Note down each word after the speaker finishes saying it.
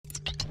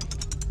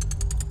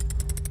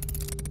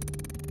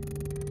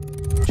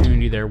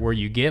opportunity there where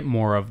you get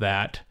more of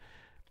that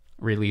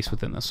release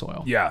within the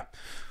soil. Yeah.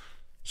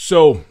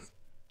 So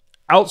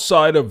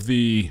outside of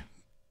the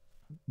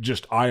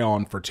just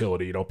ion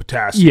fertility,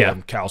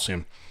 potassium,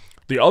 calcium,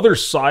 the other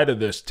side of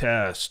this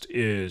test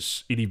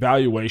is an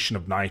evaluation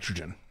of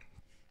nitrogen.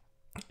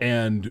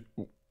 And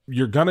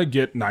you're going to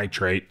get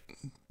nitrate,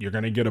 you're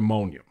going to get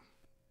ammonium.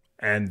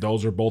 And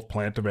those are both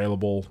plant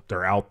available.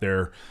 They're out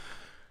there.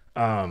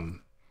 The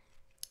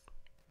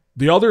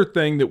other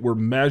thing that we're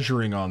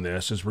measuring on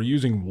this is we're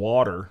using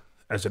water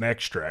as an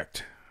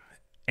extract,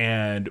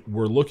 and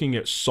we're looking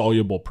at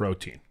soluble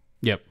protein.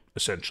 Yep.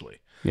 Essentially.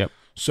 Yep.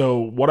 So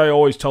what I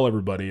always tell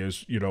everybody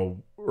is,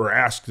 or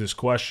ask this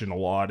question a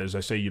lot, is I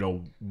say,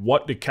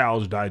 what do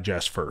cows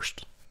digest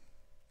first?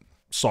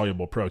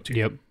 Soluble protein.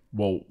 Yep.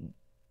 Well,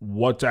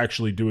 what's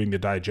actually doing the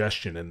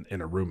digestion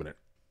in a ruminant?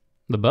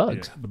 The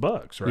bugs. Yeah, the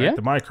bugs, right? Yeah.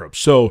 The microbes.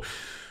 So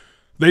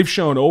they've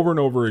shown over and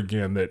over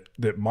again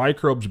that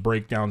microbes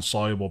break down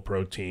soluble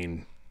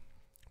protein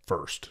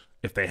first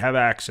if they have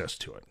access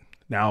to it.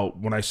 Now,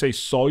 when I say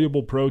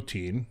soluble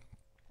protein,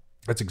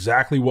 that's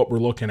exactly what we're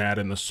looking at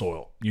in the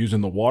soil,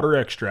 using the water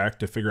extract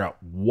to figure out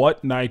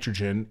what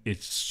nitrogen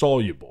is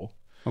soluble.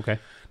 Okay.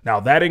 Now,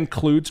 that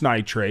includes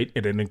nitrate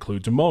and it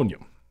includes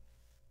ammonium.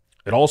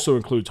 It also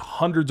includes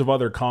hundreds of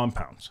other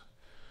compounds.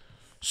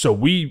 So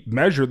we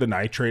measure the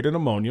nitrate and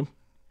ammonium.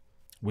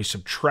 We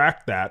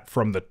subtract that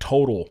from the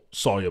total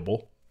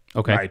soluble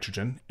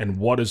nitrogen, and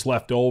what is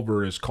left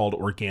over is called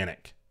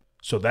organic.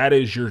 So that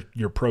is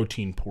your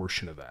protein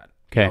portion of that.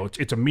 Okay.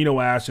 It's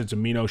amino acids,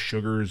 amino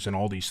sugars, and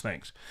all these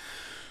things.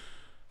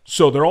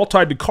 So they're all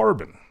tied to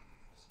carbon.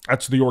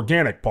 That's the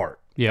organic part.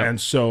 Yeah. And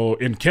so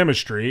in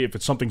chemistry, if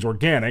something's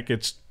organic,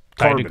 it's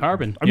tied to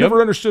carbon. I've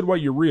never understood why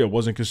urea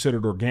wasn't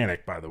considered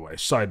organic, by the way.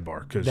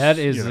 Sidebar. Because that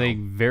is a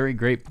very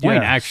great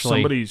point,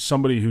 actually.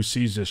 Somebody who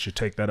sees this should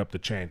take that up the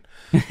chain.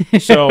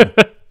 So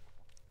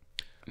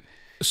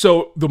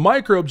the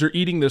microbes are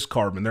eating this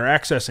carbon. They're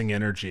accessing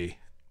energy.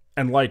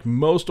 And like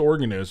most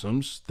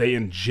organisms, they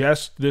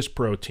ingest this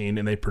protein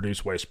and they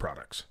produce waste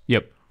products.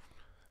 Yep.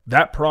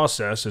 That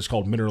process is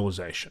called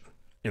mineralization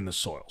in the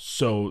soil.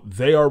 So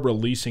they are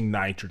releasing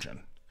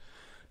nitrogen.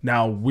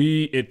 Now,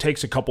 it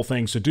takes a couple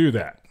things to do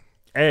that.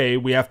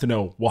 We have to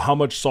know, well, how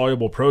much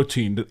soluble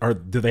protein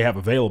do they have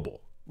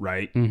available,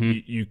 right?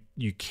 Mm-hmm.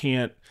 You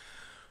can't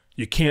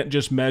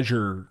just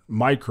measure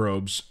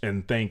microbes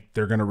and think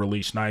they're going to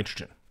release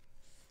nitrogen.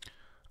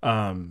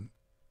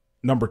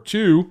 Number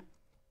two,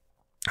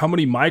 how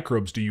many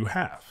microbes do you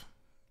have,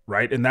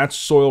 right? And that's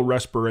soil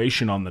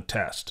respiration on the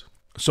test.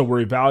 So we're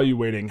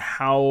evaluating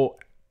how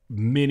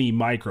many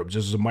microbes.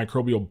 This is a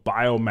microbial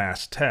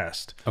biomass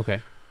test.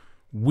 Okay.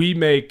 We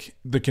make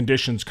the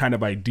conditions kind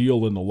of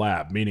ideal in the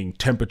lab, meaning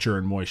temperature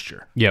and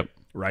moisture. Yep.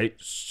 Right?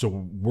 So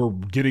we're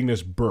getting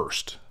this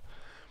burst.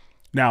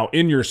 Now,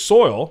 in your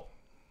soil,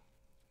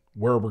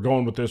 where we're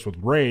going with this with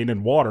rain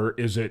and water,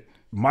 is it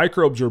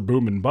microbes are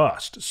boom and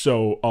bust.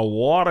 So a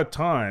lot of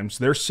times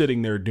they're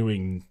sitting there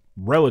doing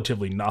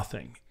relatively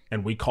nothing,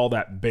 and we call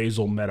that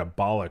basal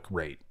metabolic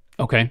rate.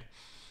 Okay.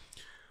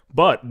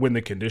 But when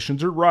the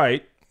conditions are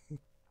right,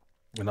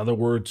 in other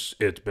words,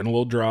 it's been a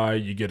little dry,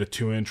 you get a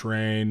 2-inch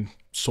rain,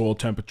 soil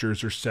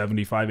temperatures are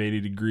 75,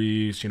 80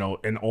 degrees,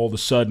 and all of a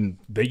sudden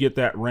they get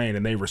that rain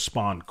and they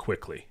respond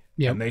quickly.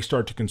 Yep. And they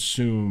start to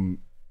consume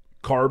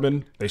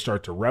carbon, they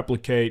start to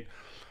replicate.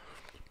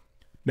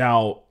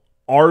 Now,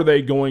 are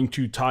they going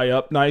to tie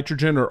up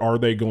nitrogen or are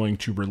they going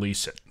to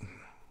release it?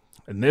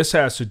 And this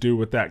has to do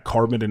with that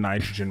carbon to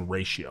nitrogen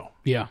ratio.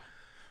 Yeah.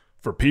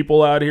 For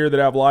people out here that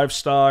have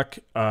livestock,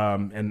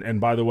 and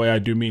by the way, I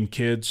do mean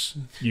kids,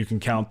 you can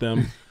count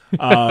them.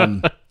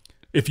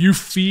 If you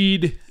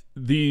feed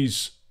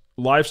these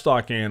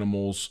livestock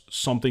animals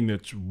something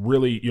that's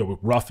really,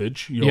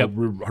 roughage,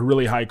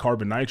 really high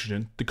carbon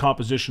nitrogen, the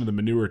composition of the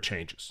manure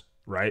changes,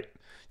 right?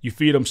 You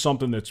feed them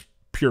something that's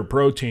pure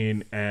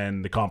protein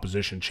and the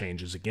composition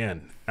changes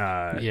again.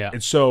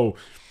 And so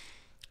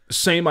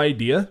same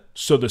idea.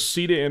 So the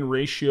C to N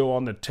ratio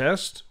on the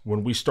test,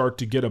 when we start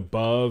to get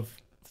above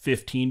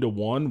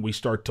 15-1, we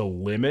start to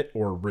limit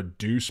or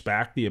reduce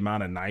back the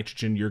amount of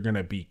nitrogen you're going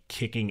to be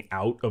kicking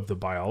out of the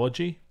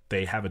biology.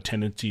 They have a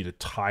tendency to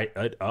tie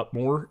it up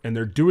more, and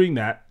they're doing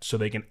that so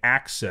they can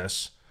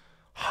access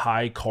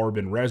high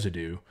carbon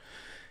residue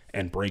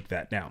and break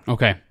that down.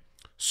 Okay.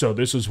 So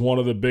this is one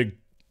of the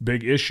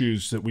big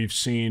issues that we've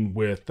seen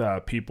with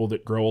people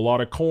that grow a lot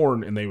of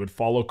corn, and they would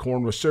follow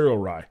corn with cereal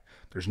rye.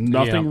 There's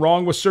nothing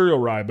wrong with cereal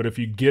rye, but if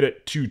you get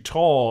it too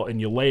tall and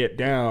you lay it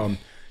down,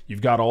 you've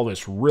got all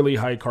this really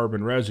high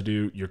carbon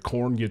residue. Your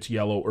corn gets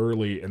yellow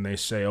early, and they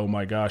say, "Oh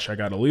my gosh, I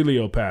got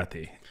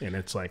alleliopathy," and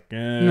it's like,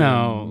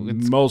 no,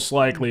 most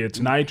likely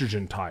it's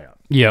nitrogen tie-up.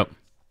 Yep.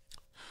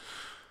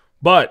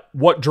 But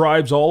what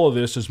drives all of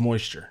this is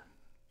moisture.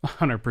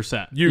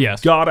 100%.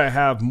 You've got to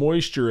have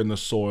moisture in the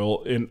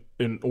soil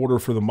in order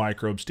for the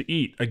microbes to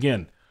eat.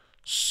 Again,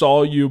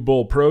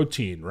 soluble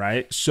protein,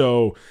 right?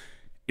 So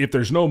if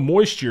there's no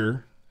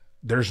moisture,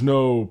 there's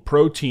no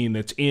protein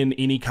that's in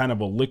any kind of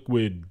a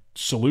liquid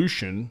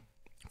solution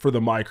for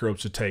the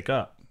microbes to take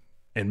up.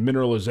 and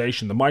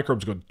mineralization, the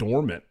microbes go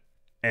dormant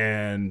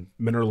and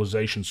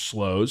mineralization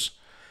slows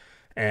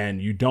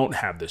and you don't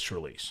have this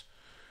release.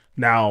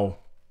 Now,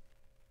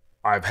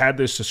 I've had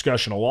this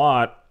discussion a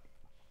lot,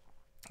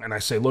 and I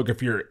say, look,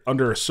 if you're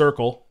under a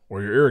circle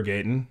or you're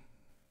irrigating,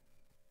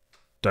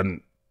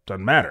 doesn't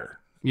matter.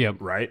 Yep.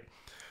 Right?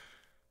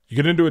 You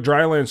get into a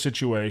dryland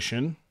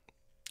situation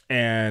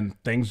and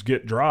things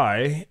get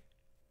dry.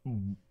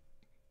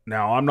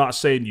 Now, I'm not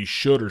saying you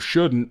should or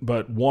shouldn't,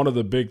 but one of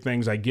the big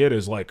things I get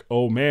is like,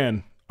 oh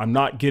man, I'm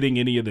not getting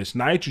any of this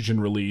nitrogen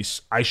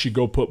release. I should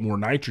go put more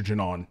nitrogen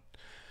on.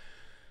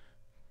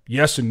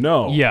 Yes and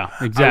no. Yeah,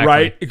 exactly.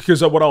 Right?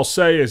 Because what I'll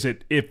say is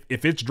that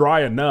if it's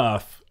dry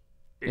enough,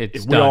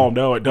 we all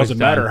know it doesn't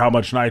matter how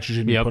much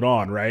nitrogen you put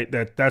on, right?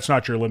 That's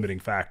not your limiting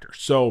factor.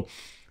 So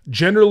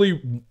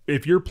generally,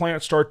 if your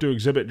plants start to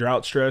exhibit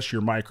drought stress,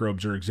 your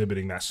microbes are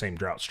exhibiting that same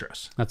drought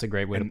stress. That's a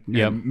great way. And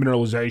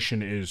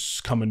mineralization is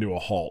coming to a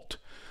halt.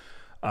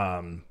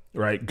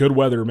 Right? Good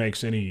weather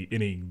makes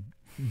any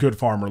good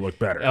farmer look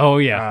better. Oh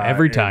yeah,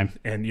 every time.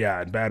 And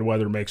bad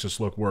weather makes us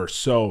look worse.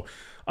 So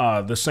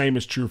the same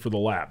is true for the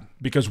lab,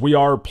 because we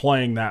are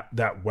playing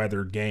that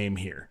weather game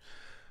here.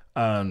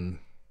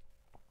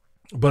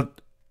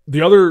 But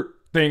the other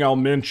thing I'll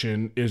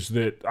mention is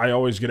that I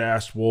always get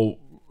asked, well,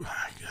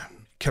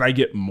 can I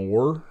get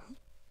more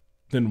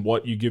than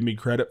what you give me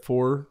credit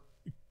for?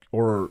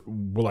 Or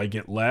will I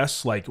get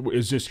less? Like,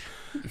 is this,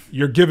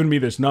 you're giving me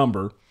this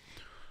number.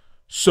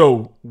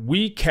 So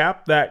we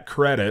cap that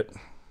credit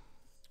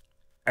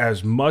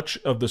as much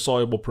of the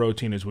soluble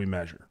protein as we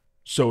measure.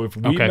 So if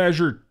we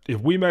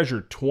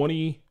measure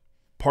 20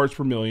 parts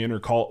per million, or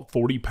call it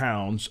 40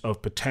 pounds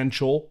of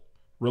potential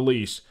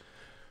release,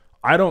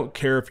 I don't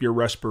care if your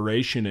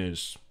respiration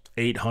is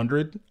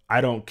 800.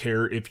 I don't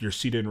care if your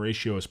seed-in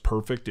ratio is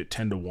perfect at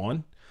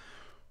 10-1.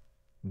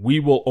 We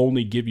will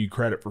only give you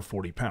credit for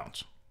 40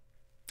 pounds.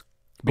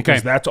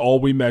 Because that's all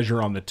we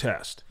measure on the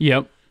test.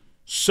 Yep.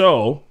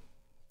 So,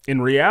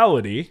 in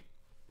reality,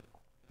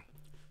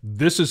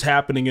 this is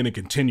happening in a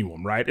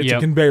continuum, right? It's a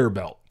conveyor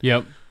belt.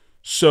 Yep.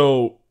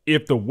 So,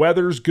 if the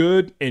weather's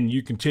good and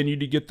you continue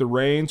to get the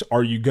rains,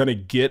 are you going to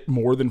get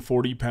more than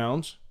 40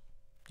 pounds?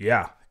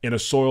 Yeah. In a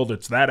soil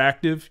that's that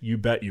active, you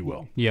bet you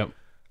will. Yep.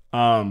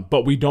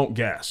 But we don't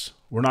guess.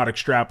 We're not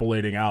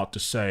extrapolating out to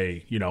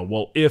say,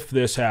 well, if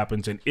this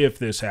happens and if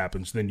this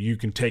happens, then you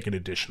can take an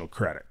additional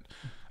credit.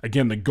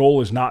 Again, the goal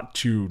is not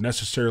to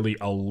necessarily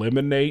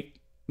eliminate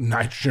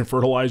nitrogen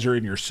fertilizer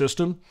in your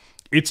system.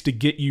 It's to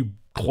get you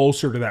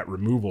closer to that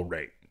removal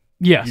rate.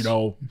 Yes.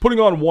 Putting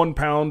on 1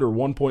 pound or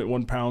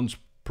 1.1 pounds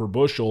per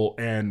bushel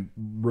and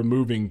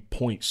removing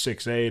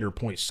 0.68 or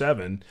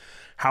 0.7,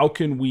 how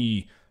can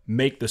we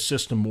make the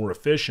system more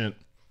efficient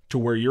to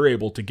where you're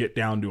able to get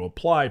down to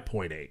apply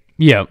 0.8?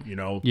 Yep.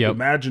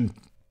 Imagine,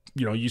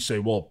 you say,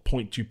 well,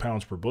 0.2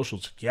 pounds per bushel.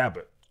 It's like, yeah,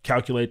 but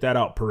calculate that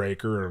out per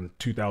acre and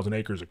 2,000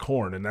 acres of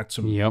corn, and that's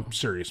some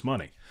serious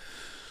money.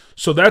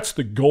 So that's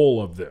the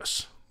goal of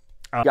this.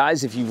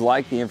 Guys, if you've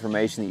liked the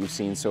information that you've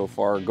seen so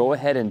far, go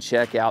ahead and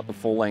check out the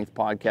full-length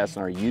podcast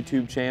on our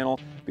YouTube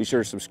channel. Be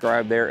sure to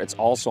subscribe there. It's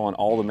also on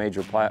all the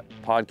major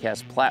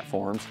podcast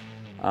platforms.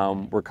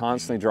 We're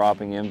constantly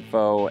dropping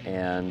info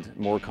and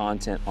more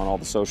content on all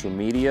the social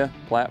media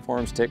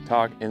platforms,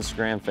 TikTok,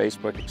 Instagram,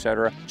 Facebook,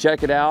 etc.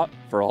 Check it out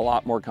for a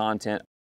lot more content.